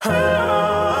Trap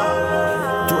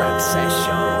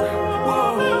Session.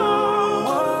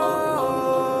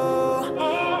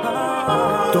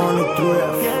 Thonny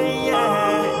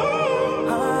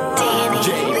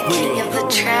The king of the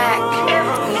track.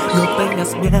 No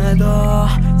tengas miedo,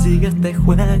 sigue este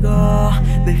juego.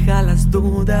 Deja las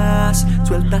dudas,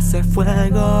 suelta ese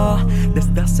fuego.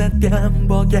 Desde hace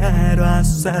tiempo quiero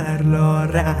hacerlo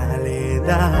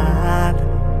realidad.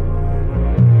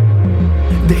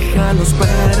 Deja los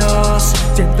peros,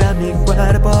 siente mi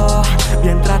cuerpo.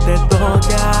 Mientras te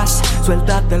tocas,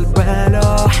 suéltate el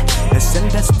pelo. Es el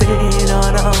destino,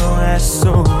 no es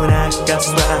una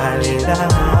casualidad.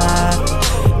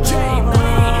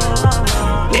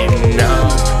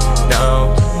 No,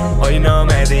 hoy no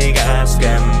me digas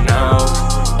que no.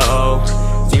 Oh,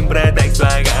 sin pretexto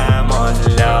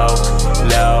hagámoslo.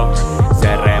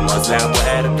 Cerremos la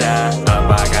puerta,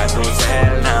 apaga tu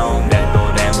cel now.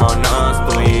 Desnudémonos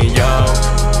tú y yo.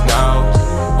 No,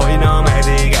 hoy no me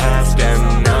digas que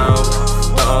no.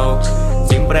 Oh,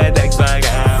 sin pretexto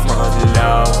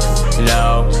hagámoslo.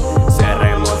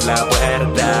 Cerremos la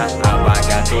puerta,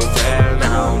 apaga tu cel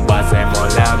now.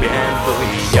 Pasémosla bien tú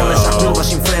y yo. Son esas curvas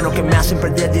sin freno que me hacen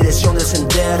perder dirección del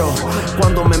sendero.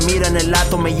 Cuando me mira en el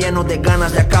acto me lleno de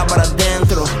ganas de acabar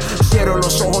adentro. Cierro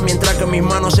los ojos mientras que mis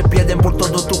manos se pierden por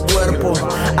todo tu cuerpo.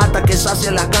 Hasta que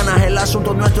sacien las ganas, el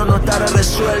asunto nuestro no estará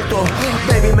resuelto.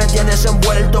 Baby, me tienes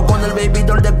envuelto con el baby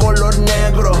doll de color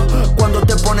negro. Cuando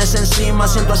te pones encima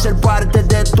siento hacer parte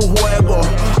de tu juego.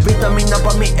 Vitamina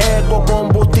pa' mi ego,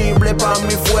 combustible pa'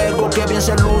 mi fuego. Que bien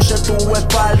se luce tu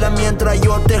espalda mientras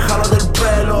yo te jalo del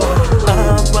pelo.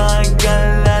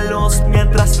 Apaga la luz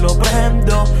mientras lo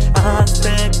prendo.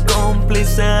 Hazte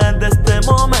cómplice de este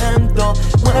momento.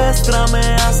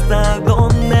 Muéstrame hasta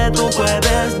dónde tú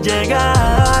puedes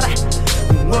llegar.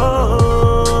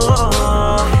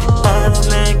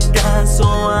 Hazle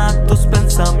caso a tus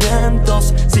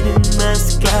pensamientos sin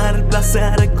mezclar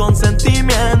placer con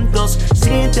sentimientos.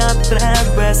 Si te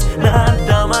atreves,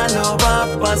 nada malo va a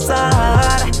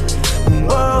pasar.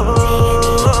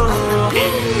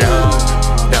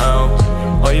 No,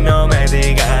 hoy no me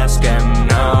digas que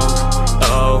no.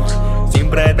 Oh, sin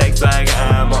pretexto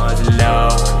hagámoslo.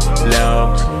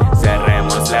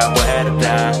 Cerremos la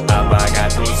puerta, apaga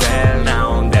tu cel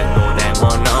now.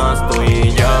 Desnudémonos tú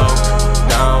y yo.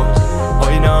 No,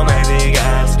 hoy no me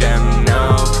digas que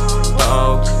no.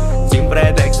 Oh, sin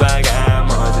pretexto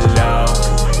hagámoslo.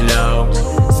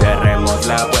 Cerremos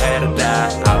la puerta,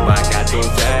 apaga tu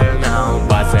cel now.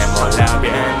 Pasémosla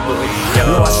bien tú y yo.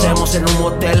 Lo hacemos en un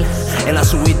motel, en la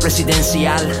suite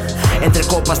presidencial, entre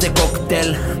copas de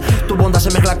cóctel. Tu bondad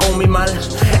se mezcla con mi mal.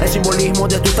 El simbolismo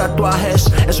de tus tatuajes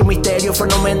es un misterio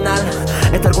fenomenal.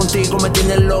 Estar contigo me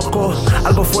tiene loco,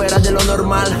 algo fuera de lo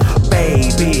normal.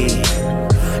 Baby,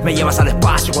 me llevas al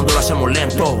espacio cuando lo hacemos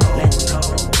lento.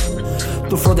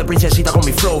 Tu flow de princesita con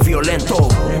mi flow violento.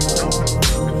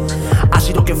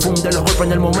 Ácido que funde los golpes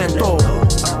en el momento.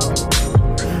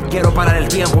 Quiero parar el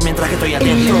tiempo mientras que estoy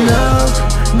adentro.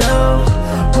 No,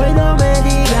 hoy no me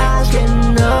digas que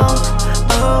no.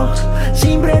 Oh,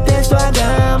 sin pretexto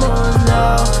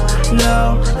hagámoslo.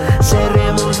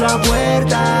 Cerremos la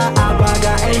puerta,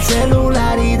 apaga el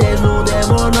celular y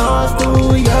desnudémonos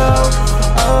tú y yo.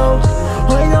 Oh,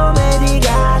 hoy no me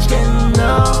digas que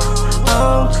no.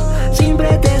 Oh, sin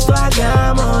pretexto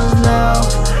hagámoslo.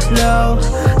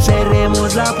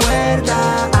 Cerremos la puerta,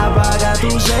 apaga tu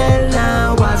cel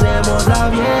now. Pasémosla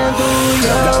bien tú y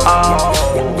yo. Oh,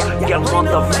 que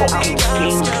motherfucking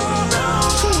king.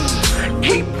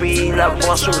 KP, la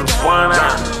voz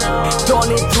urbana.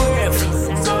 Thonny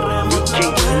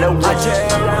DJ Low, la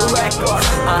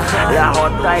J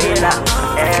y la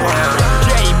R.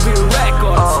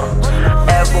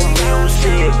 Álbum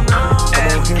Music.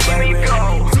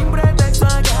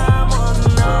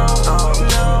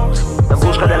 En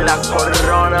busca de la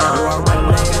corona.